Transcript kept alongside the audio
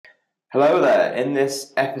Hello there. In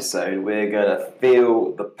this episode, we're going to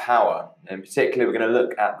feel the power. In particular, we're going to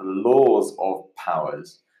look at the laws of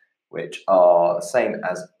powers, which are the same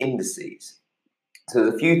as indices. So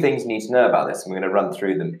there's a few things you need to know about this, and we're going to run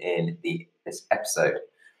through them in this episode.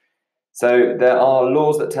 So there are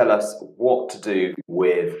laws that tell us what to do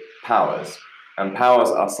with powers, and powers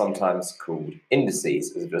are sometimes called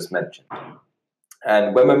indices, as I just mentioned.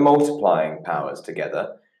 And when we're multiplying powers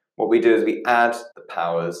together, what we do is we add the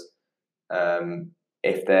powers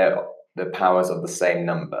if they're the powers of the same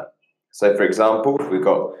number. So for example, if we've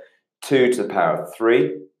got 2 to the power of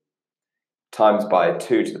 3 times by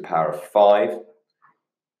 2 to the power of 5,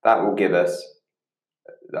 that will give us,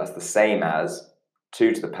 that's the same as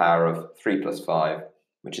 2 to the power of 3 plus 5,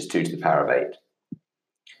 which is 2 to the power of 8.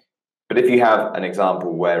 But if you have an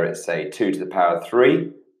example where it's, say, 2 to the power of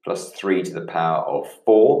 3 plus 3 to the power of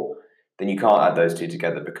 4, then you can't add those two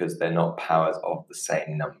together because they're not powers of the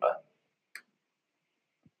same number.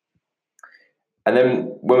 And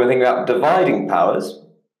then when we're thinking about dividing powers,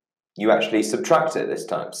 you actually subtract it this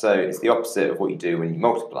time. So it's the opposite of what you do when you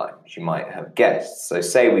multiply, which you might have guessed. So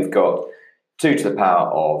say we've got 2 to the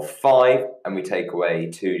power of 5, and we take away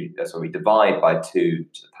 2, so we divide by 2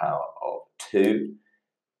 to the power of 2.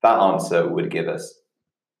 That answer would give us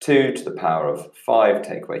 2 to the power of 5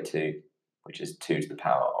 take away 2, which is 2 to the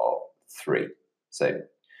power of 3. So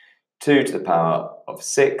 2 to the power of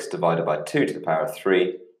 6 divided by 2 to the power of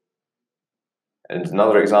 3. And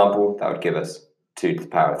another example, that would give us 2 to the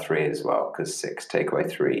power of 3 as well, because 6 take away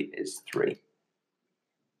 3 is 3.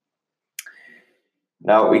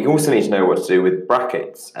 Now, we also need to know what to do with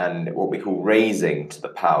brackets and what we call raising to the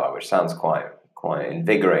power, which sounds quite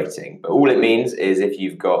invigorating. But all it means is if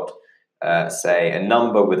you've got, say, a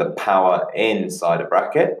number with a power inside a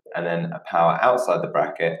bracket and then a power outside the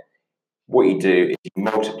bracket, what you do is you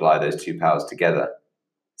multiply those two powers together.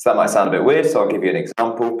 So that might sound a bit weird, so I'll give you an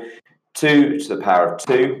example. 2 to the power of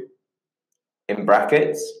 2 in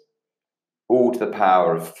brackets, all to the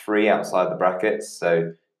power of 3 outside the brackets.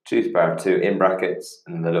 So 2 to the power of 2 in brackets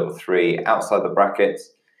and the little 3 outside the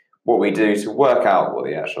brackets. What we do to work out what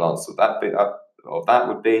the actual answer of that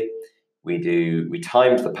would be, we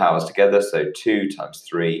times the powers together. So 2 times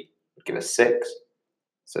 3 would give us 6.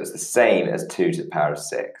 So it's the same as 2 to the power of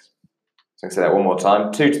 6. So I can say that one more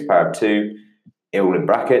time. 2 to the power of 2, all in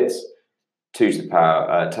brackets. 2 to the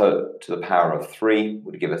power of 3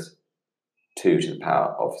 would give us 2 to the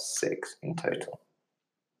power of 6 in total.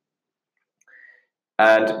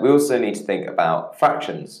 And we also need to think about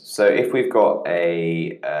fractions. So if we've got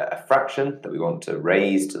a fraction that we want to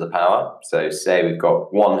raise to the power, so say we've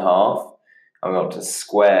got 1/2, and we want to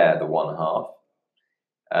square the 1/2,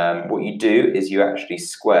 what you do is you actually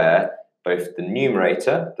square both the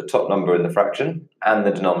numerator, the top number in the fraction, and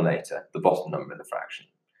the denominator, the bottom number in the fraction.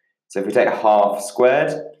 So if we take 1/2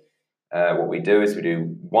 squared, what we do is we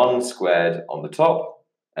do 1 squared on the top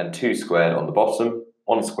and 2 squared on the bottom.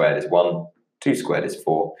 1 squared is 1, 2 squared is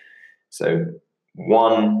 4. So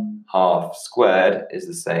 1/2 squared is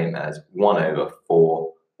the same as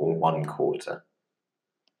 1/4 or 1/4.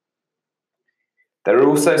 There are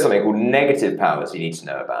also something called negative powers you need to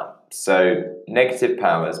know about. So negative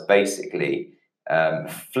powers basically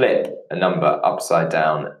flip a number upside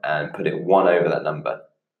down and put it 1 over that number.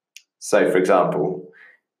 So, for example,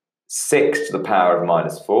 6 to the power of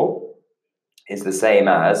 -4 is the same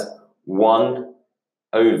as 1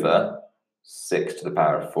 over 6 to the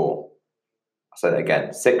power of 4. I'll say that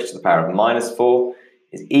again. 6 to the power of -4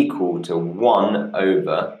 is equal to 1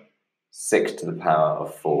 over 6 to the power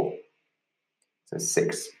of 4. So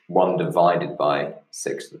 1 divided by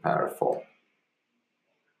 6 to the power of 4.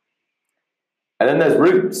 And then there's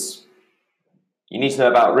roots. You need to know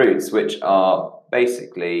about roots, which are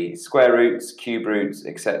basically square roots, cube roots,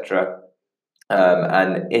 etc.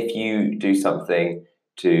 And if you do something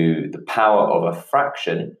to the power of a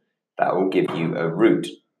fraction, that will give you a root.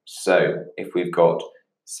 So if we've got,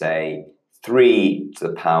 say, 3 to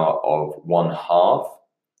the power of 1/2,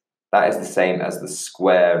 that is the same as the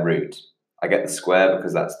square root. I get the square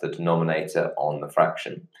because that's the denominator on the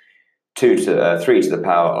fraction. 3 to the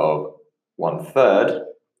power of 1/3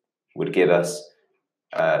 would give us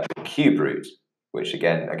the cube root, which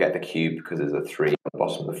again, I get the cube because there's a 3 at the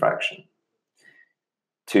bottom of the fraction.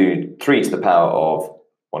 3 to the power of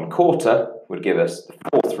 1/4 would give us the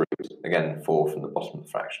 4th root, again, 4 from the bottom of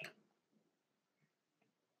the fraction.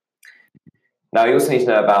 Now, you also need to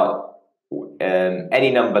know about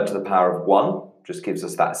any number to the power of 1, just gives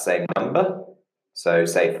us that same number. So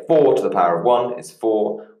say 4 to the power of 1 is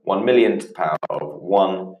 4, 1 million to the power of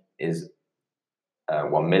 1 is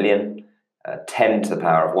 1 million, 10 to the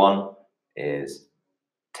power of 1 is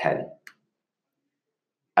 10.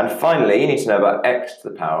 And finally, you need to know about x to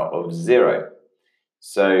the power of 0.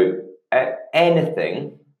 So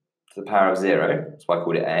anything to the power of 0, that's why I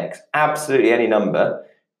called it x, absolutely any number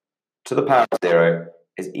to the power of 0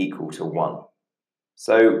 is equal to 1.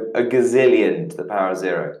 So a gazillion to the power of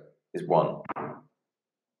 0 is 1.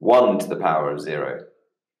 1 to the power of 0,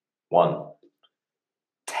 1.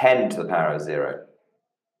 10 to the power of 0,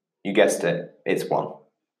 you guessed it, it's 1.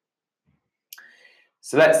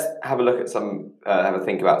 So let's have a look at have a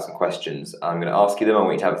think about some questions. I'm going to ask you them. I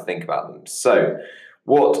want you to have a think about them. So,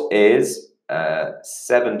 what is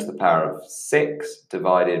 7 to the power of 6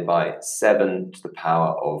 divided by 7 to the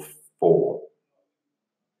power of 4?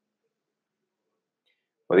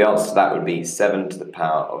 Well, the answer to that would be 7 to the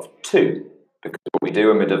power of 2. Because what we do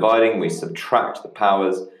when we're dividing, we subtract the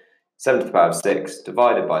powers. 7 to the power of 6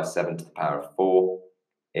 divided by 7 to the power of 4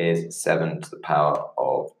 is 7 to the power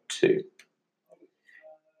of 2.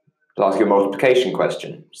 I'll ask you a multiplication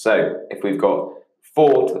question. So if we've got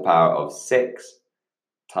 4 to the power of 6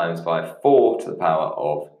 times by 4 to the power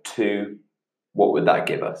of 2, what would that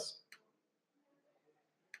give us?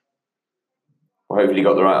 Well, hopefully you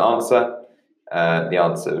got the right answer. The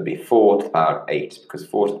answer would be 4 to the power of 8, because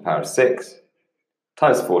 4 to the power of 6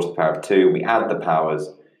 times 4 to the power of 2, we add the powers,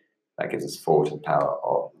 that gives us 4 to the power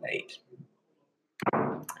of 8.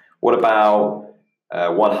 What about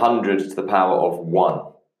 100 to the power of 1?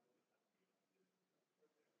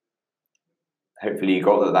 Hopefully you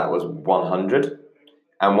got that was 100.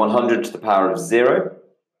 And 100 to the power of 0,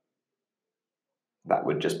 that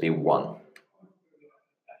would just be 1.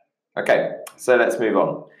 Okay, so let's move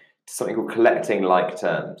on to something called collecting like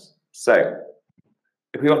terms. So,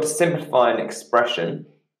 if we want to simplify an expression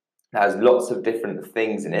that has lots of different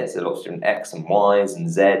things in it, so lots of different x and y's and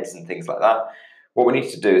z's and things like that, what we need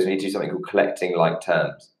to do is we need to do something called collecting like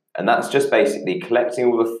terms. And that's just basically collecting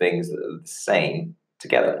all the things that are the same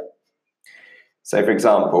together. So, for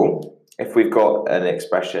example, if we've got an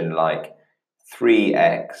expression like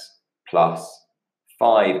 3x plus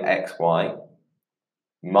 5xy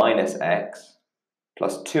minus x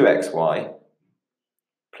plus 2xy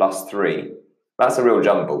plus 3, that's a real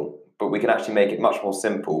jumble, but we can actually make it much more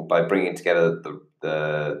simple by bringing together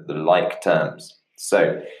the like terms.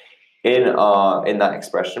 So in that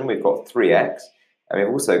expression, we've got 3x, and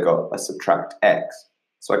we've also got a subtract x.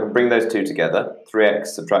 So I can bring those two together. 3x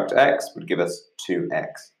subtract x would give us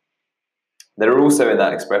 2x. There are also in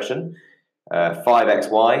that expression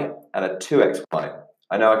 5xy and a 2xy.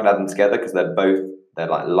 I know I can add them together because they're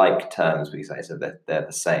like terms, we say, so they're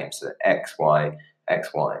the same. So xy,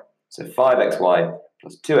 xy. So 5xy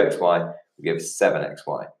plus 2xy will give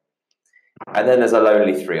 7xy. And then there's a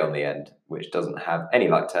lonely 3 on the end, which doesn't have any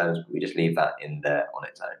like terms, but we just leave that in there on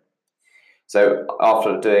its own. So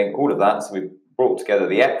after doing all of that, so we've brought together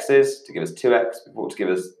the x's to give us 2x, we brought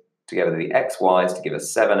together the xy's to give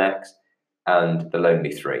us 7x, and the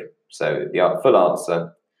lonely 3. So the full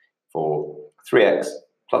answer for 3x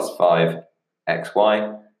plus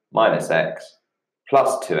 5xy minus x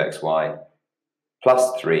plus 2xy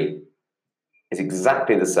plus 3 is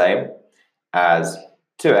exactly the same as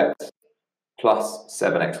 2x plus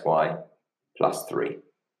 7xy plus 3.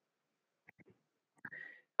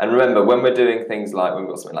 And remember, when we're doing things like, when we've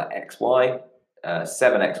got something like xy,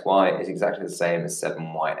 7xy is exactly the same as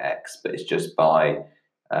 7yx, but it's just by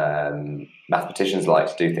mathematicians like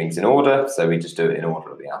to do things in order, so we just do it in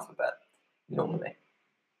order of the alphabet normally.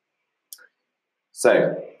 So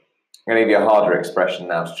I'm going to give you a harder expression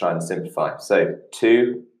now to try and simplify. So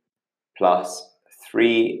 2 plus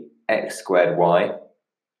 3x squared y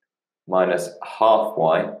minus half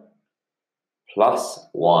y plus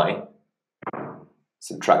y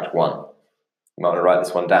subtract 1. You might want to write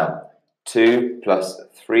this one down. 2 plus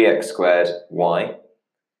 3x squared y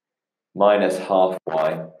minus half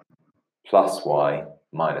y plus y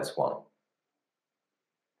minus 1. If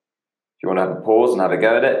you want to have a pause and have a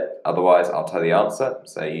go at it, otherwise I'll tell you the answer.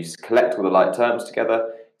 So you collect all the like terms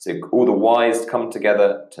together, so all the y's come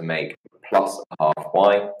together to make plus half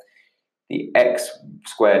y. The x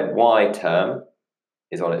squared y term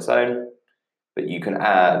is on its own, but you can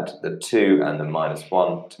add the 2 and the minus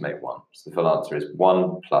 1 to make 1. So the full answer is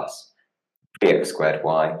 1 plus 3x squared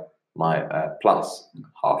y plus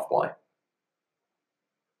half y.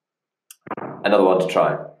 Another one to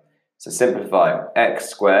try. So simplify x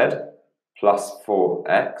squared plus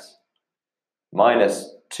 4x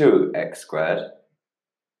minus 2x squared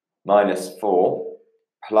minus 4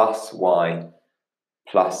 plus y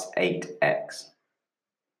plus 8x.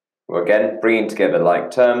 Well, again, bringing together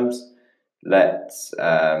like terms, let's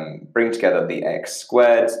bring together the x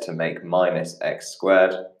squared to make minus x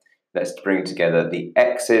squared. Let's bring together the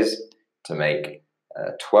x's to make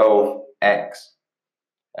 12x.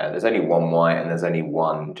 There's only one y and there's only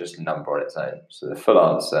one just number on its own. So the full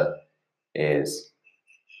answer is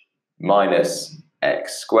minus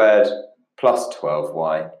x squared plus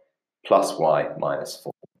 12y plus y minus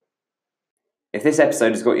 4. If this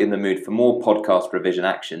episode has got you in the mood for more podcast revision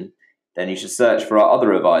action, then you should search for our other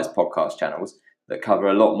Revise podcast channels that cover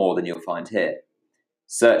a lot more than you'll find here.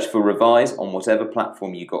 Search for Revise on whatever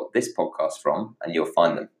platform you got this podcast from and you'll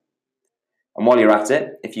find them. And while you're at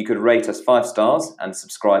it, if you could rate us 5 stars and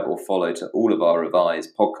subscribe or follow to all of our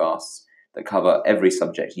Revise podcasts that cover every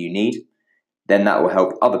subject you need, then that will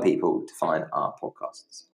help other people to find our podcasts.